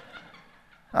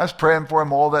 I was praying for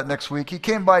him all that next week. He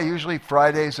came by usually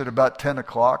Fridays at about 10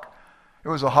 o'clock. It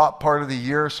was a hot part of the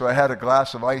year, so I had a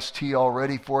glass of iced tea all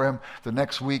ready for him. The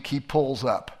next week, he pulls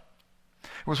up.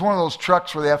 It was one of those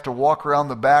trucks where they have to walk around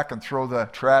the back and throw the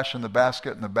trash in the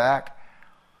basket in the back.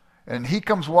 And he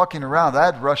comes walking around. I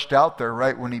had rushed out there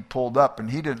right when he pulled up, and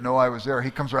he didn't know I was there.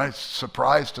 He comes around,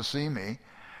 surprised to see me.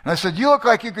 And I said, you look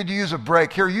like you could use a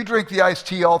break. Here, you drink the iced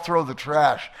tea, I'll throw the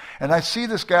trash. And I see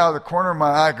this guy out of the corner of my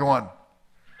eye going,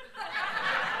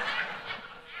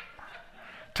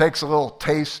 takes a little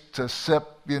taste to sip,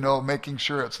 making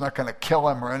sure it's not going to kill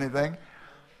him or anything.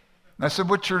 And I said,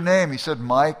 what's your name? He said,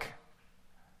 Mike.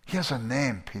 He has a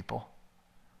name, people.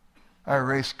 I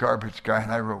erased garbage guy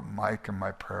and I wrote Mike in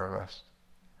my prayer list.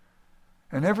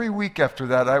 And every week after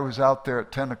that, I was out there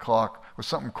at 10 o'clock with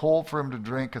something cold for him to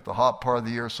drink at the hot part of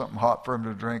the year, something hot for him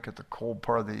to drink at the cold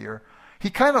part of the year. He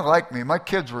kind of liked me. My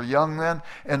kids were young then,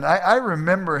 and I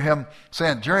remember him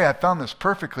saying, Jerry, I found this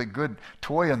perfectly good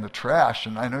toy in the trash,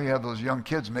 and I know you have those young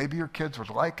kids. Maybe your kids would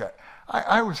like it.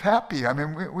 I was happy. I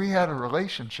mean, we had a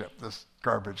relationship, this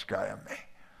garbage guy and me.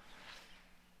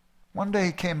 One day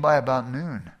he came by about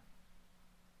noon.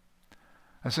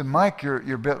 I said, Mike,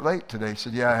 you're a bit late today. He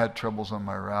said, yeah, I had troubles on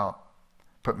my route.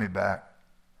 Put me back.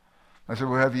 I said,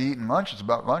 well, have you eaten lunch? It's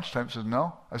about lunchtime. He said,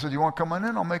 no. I said, you want to come on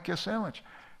in? I'll make you a sandwich.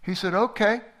 He said,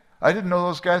 okay. I didn't know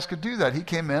those guys could do that. He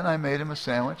came in. I made him a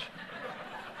sandwich.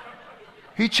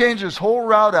 He changed his whole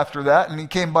route after that, and he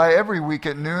came by every week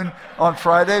at noon on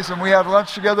Fridays, and we had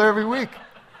lunch together every week.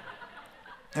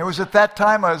 It was at that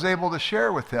time I was able to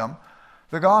share with him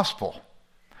the gospel.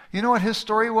 You know what his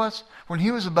story was? When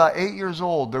he was about 8 years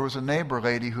old, there was a neighbor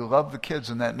lady who loved the kids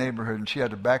in that neighborhood, and she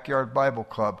had a backyard Bible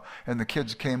club, and the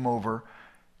kids came over,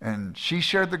 and she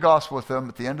shared the gospel with them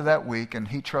at the end of that week, and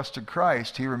he trusted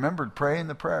Christ. He remembered praying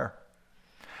the prayer.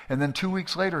 And then 2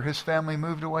 weeks later, his family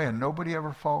moved away, and nobody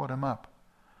ever followed him up.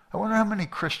 I wonder how many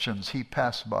Christians he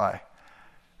passed by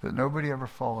that nobody ever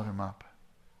followed him up.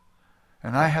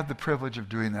 And I had the privilege of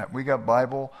doing that. We got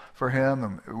Bible for him,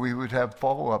 and we would have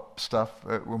follow-up stuff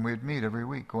when we'd meet every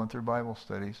week, going through Bible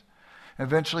studies.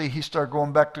 Eventually, he started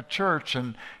going back to church,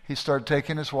 and he started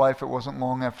taking his wife. It wasn't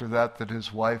long after that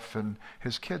his wife and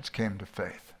his kids came to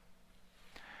faith.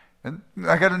 And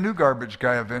I got a new garbage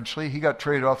guy eventually. He got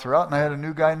traded off the route, and I had a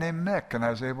new guy named Mick, and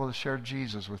I was able to share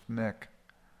Jesus with Mick.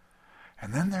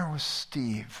 And then there was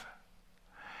Steve.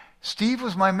 Steve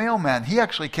was my mailman. He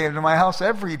actually came to my house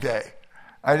every day.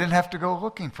 I didn't have to go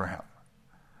looking for him.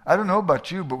 I don't know about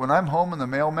you, but when I'm home and the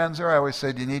mailman's there, I always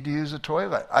say, do you need to use the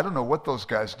toilet? I don't know what those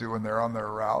guys do when they're on their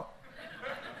route.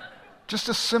 Just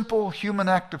a simple human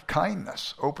act of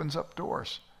kindness opens up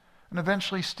doors. And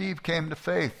eventually Steve came to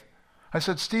faith. I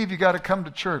said, Steve, you got to come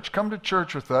to church. Come to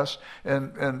church with us,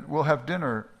 and we'll have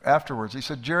dinner afterwards. He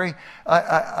said, Jerry,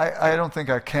 I don't think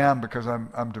I can because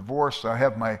I'm divorced. I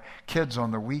have my kids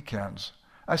on the weekends.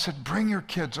 I said, bring your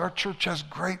kids. Our church has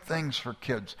great things for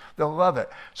kids. They'll love it.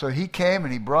 So he came,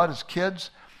 and he brought his kids.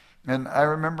 And I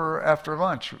remember after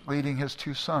lunch leading his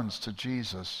 2 sons to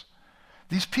Jesus.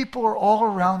 These people are all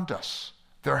around us.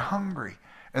 They're hungry,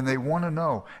 and they want to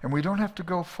know. And we don't have to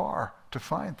go far to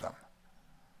find them.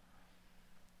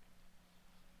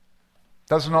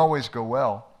 Doesn't always go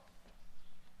well.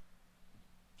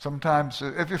 Sometimes,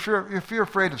 if you're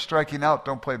afraid of striking out,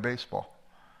 don't play baseball.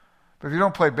 But if you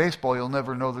don't play baseball, you'll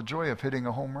never know the joy of hitting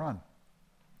a home run.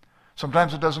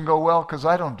 Sometimes it doesn't go well because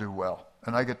I don't do well.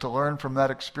 And I get to learn from that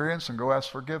experience and go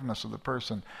ask forgiveness of the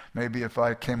person. Maybe if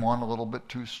I came on a little bit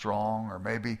too strong, or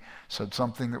maybe said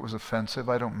something that was offensive.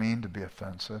 I don't mean to be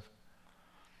offensive.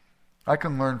 I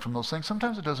can learn from those things.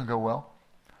 Sometimes it doesn't go well.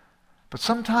 But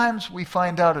sometimes we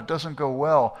find out it doesn't go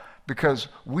well because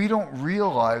we don't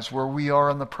realize where we are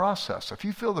in the process. If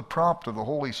you feel the prompt of the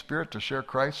Holy Spirit to share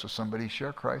Christ with somebody,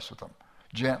 share Christ with them.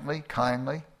 Gently,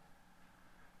 kindly.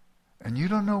 And you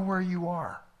don't know where you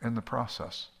are in the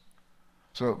process.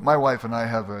 So my wife and I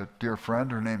have a dear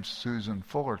friend. Her name's Susan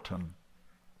Fullerton.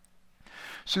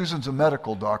 Susan's a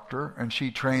medical doctor, and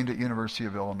she trained at University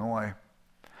of Illinois.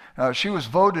 She was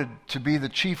voted to be the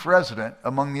chief resident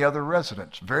among the other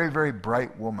residents. Very, very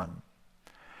bright woman.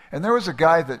 And there was a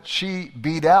guy that she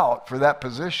beat out for that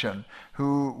position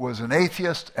who was an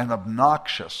atheist and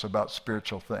obnoxious about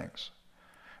spiritual things.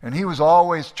 And he was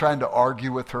always trying to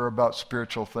argue with her about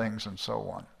spiritual things and so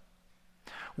on.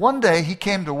 One day he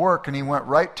came to work and he went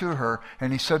right to her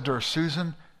and he said to her,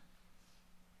 Susan,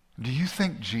 do you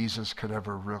think Jesus could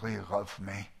ever really love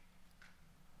me?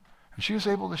 And she was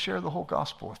able to share the whole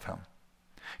gospel with him.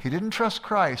 He didn't trust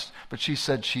Christ, but she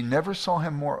said she never saw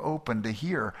him more open to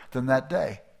hear than that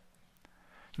day.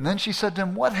 And then she said to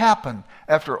him, what happened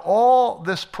after all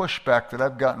this pushback that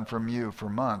I've gotten from you for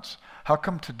months? How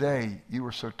come today you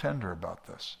were so tender about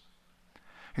this?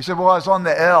 He said, well, I was on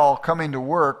the L coming to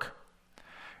work,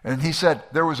 and he said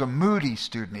there was a moody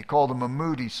student. He called him a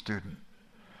moody student.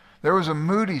 There was a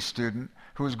moody student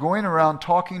who was going around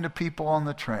talking to people on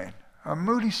the train. A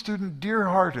moody student,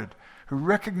 dear-hearted, who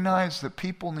recognized that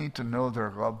people need to know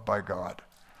they're loved by God.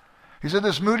 He said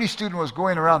this moody student was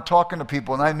going around talking to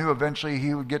people, and I knew eventually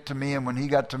he would get to me, and when he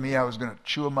got to me, I was going to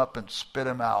chew him up and spit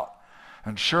him out.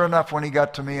 And sure enough, when he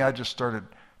got to me, I just started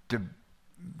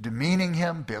demeaning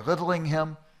him, belittling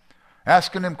him,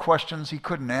 asking him questions he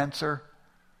couldn't answer.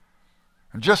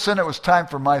 And just then it was time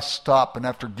for my stop, and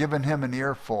after giving him an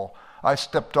earful, I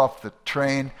stepped off the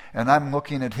train, and I'm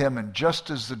looking at him, and just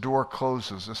as the door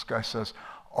closes, this guy says,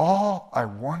 all I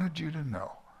wanted you to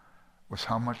know was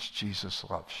how much Jesus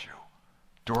loves you.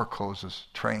 Door closes,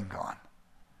 train gone.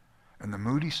 And the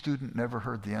moody student never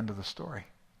heard the end of the story.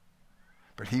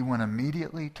 But he went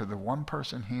immediately to the one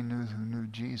person he knew who knew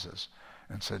Jesus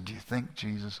and said, do you think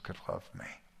Jesus could love me?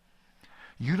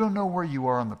 You don't know where you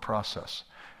are in the process.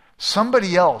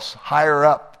 Somebody else higher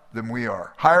up than we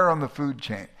are, higher on the food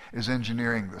chain, is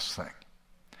engineering this thing.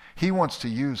 He wants to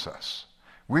use us.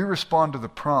 We respond to the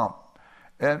prompt,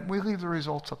 and we leave the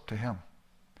results up to him.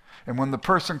 And when the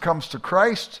person comes to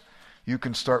Christ, you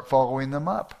can start following them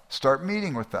up, start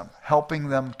meeting with them, helping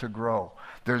them to grow.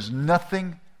 There's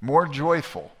nothing more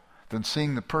joyful than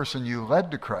seeing the person you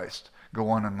led to Christ go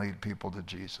on and lead people to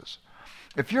Jesus.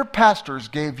 If your pastors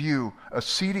gave you a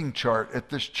seating chart at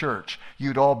this church,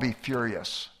 you'd all be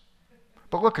furious.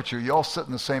 But look at you, you all sit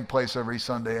in the same place every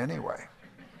Sunday anyway.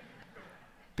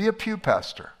 Be a pew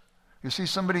pastor. You see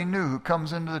somebody new who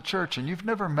comes into the church and you've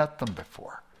never met them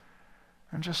before.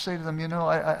 And just say to them,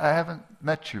 I haven't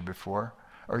met you before.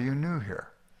 Are you new here?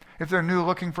 If they're new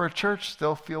looking for a church,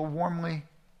 they'll feel warmly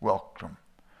welcome.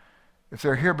 If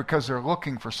they're here because they're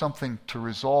looking for something to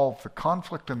resolve the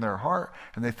conflict in their heart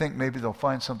and they think maybe they'll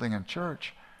find something in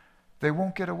church, They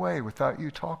won't get away without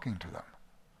you talking to them.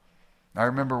 I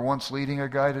remember once leading a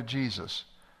guy to Jesus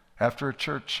after a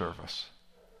church service.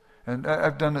 And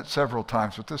I've done it several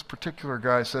times, but this particular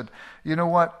guy said, you know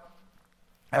what?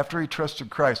 After he trusted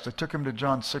Christ, I took him to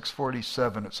John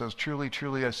 6:47. It says, truly,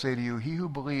 truly, I say to you, he who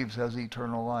believes has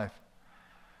eternal life.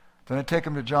 Then I take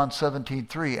him to John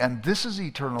 17:3, and this is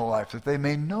eternal life, that they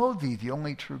may know thee, the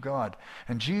only true God,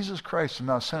 and Jesus Christ whom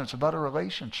thou sent. It's about a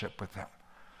relationship with them.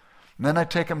 And then I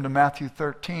take him to Matthew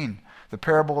 13, the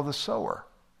parable of the sower.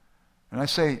 And I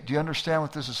say, do you understand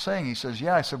what this is saying? He says,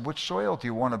 yeah. I said, which soil do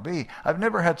you want to be? I've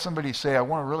never had somebody say, I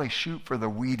want to really shoot for the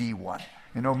weedy one.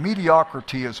 You know,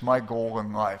 mediocrity is my goal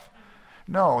in life.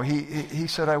 No, he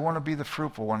said, I want to be the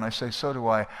fruitful one. I say, so do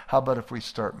I. How about if we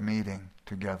start meeting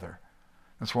together?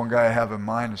 That's one guy I have in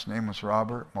mind. His name was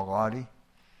Robert Malati.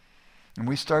 And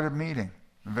we started meeting.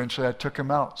 Eventually I took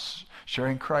him out,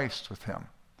 sharing Christ with him.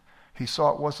 He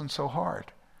saw it wasn't so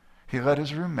hard. He led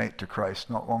his roommate to Christ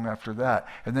not long after that.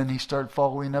 And then he started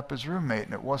following up his roommate.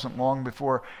 And it wasn't long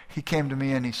before he came to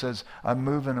me and he says, I'm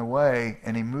moving away.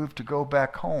 And he moved to go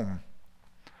back home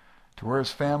to where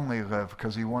his family lived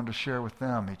because he wanted to share with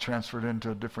them. He transferred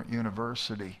into a different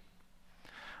university.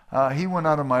 He went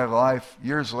out of my life.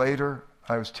 Years later,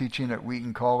 I was teaching at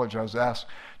Wheaton College. I was asked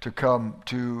to come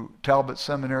to Talbot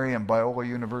Seminary and Biola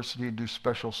University and do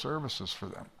special services for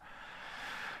them.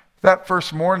 That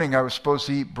first morning, I was supposed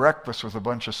to eat breakfast with a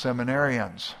bunch of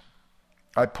seminarians.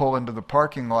 I pull into the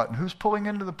parking lot, and who's pulling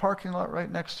into the parking lot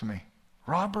right next to me?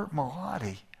 Robert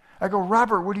Malati. I go,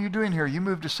 Robert, what are you doing here? You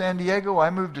moved to San Diego, I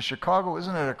moved to Chicago.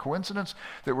 Isn't it a coincidence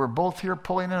that we're both here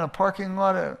pulling in a parking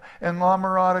lot in La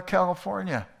Mirada,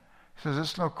 California? He says,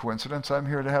 it's no coincidence. I'm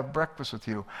here to have breakfast with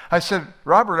you. I said,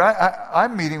 Robert,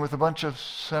 I'm meeting with a bunch of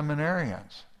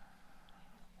seminarians.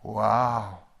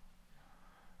 Wow.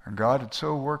 And God had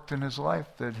so worked in his life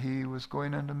that he was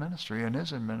going into ministry and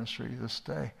is in ministry this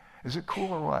day. Is it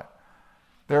cool or what?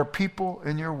 There are people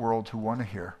in your world who want to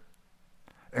hear.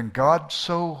 And God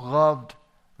so loved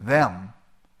them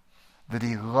that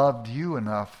he loved you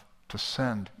enough to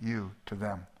send you to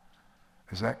them.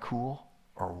 Is that cool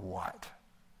or what?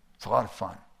 It's a lot of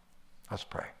fun. Let's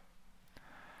pray.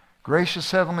 Gracious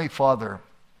Heavenly Father,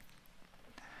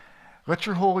 let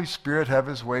your Holy Spirit have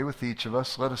his way with each of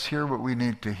us. Let us hear what we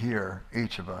need to hear,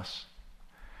 each of us.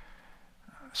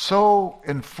 So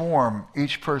inform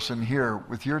each person here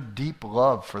with your deep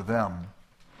love for them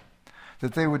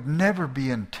that they would never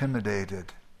be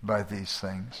intimidated by these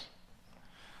things,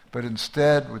 but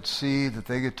instead would see that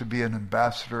they get to be an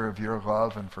ambassador of your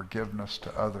love and forgiveness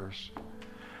to others.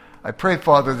 I pray,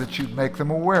 Father, that you'd make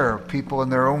them aware of people in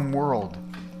their own world.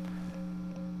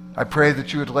 I pray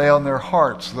that you would lay on their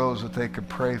hearts those that they could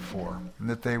pray for, and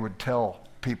that they would tell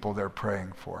people they're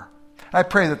praying for. I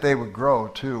pray that they would grow,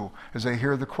 too, as they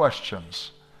hear the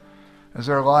questions, as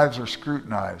their lives are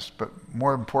scrutinized, but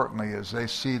more importantly, as they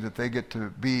see that they get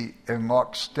to be in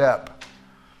lockstep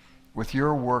with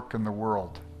your work in the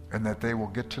world, and that they will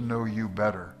get to know you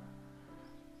better.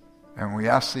 And we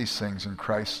ask these things in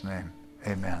Christ's name.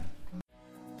 Amen.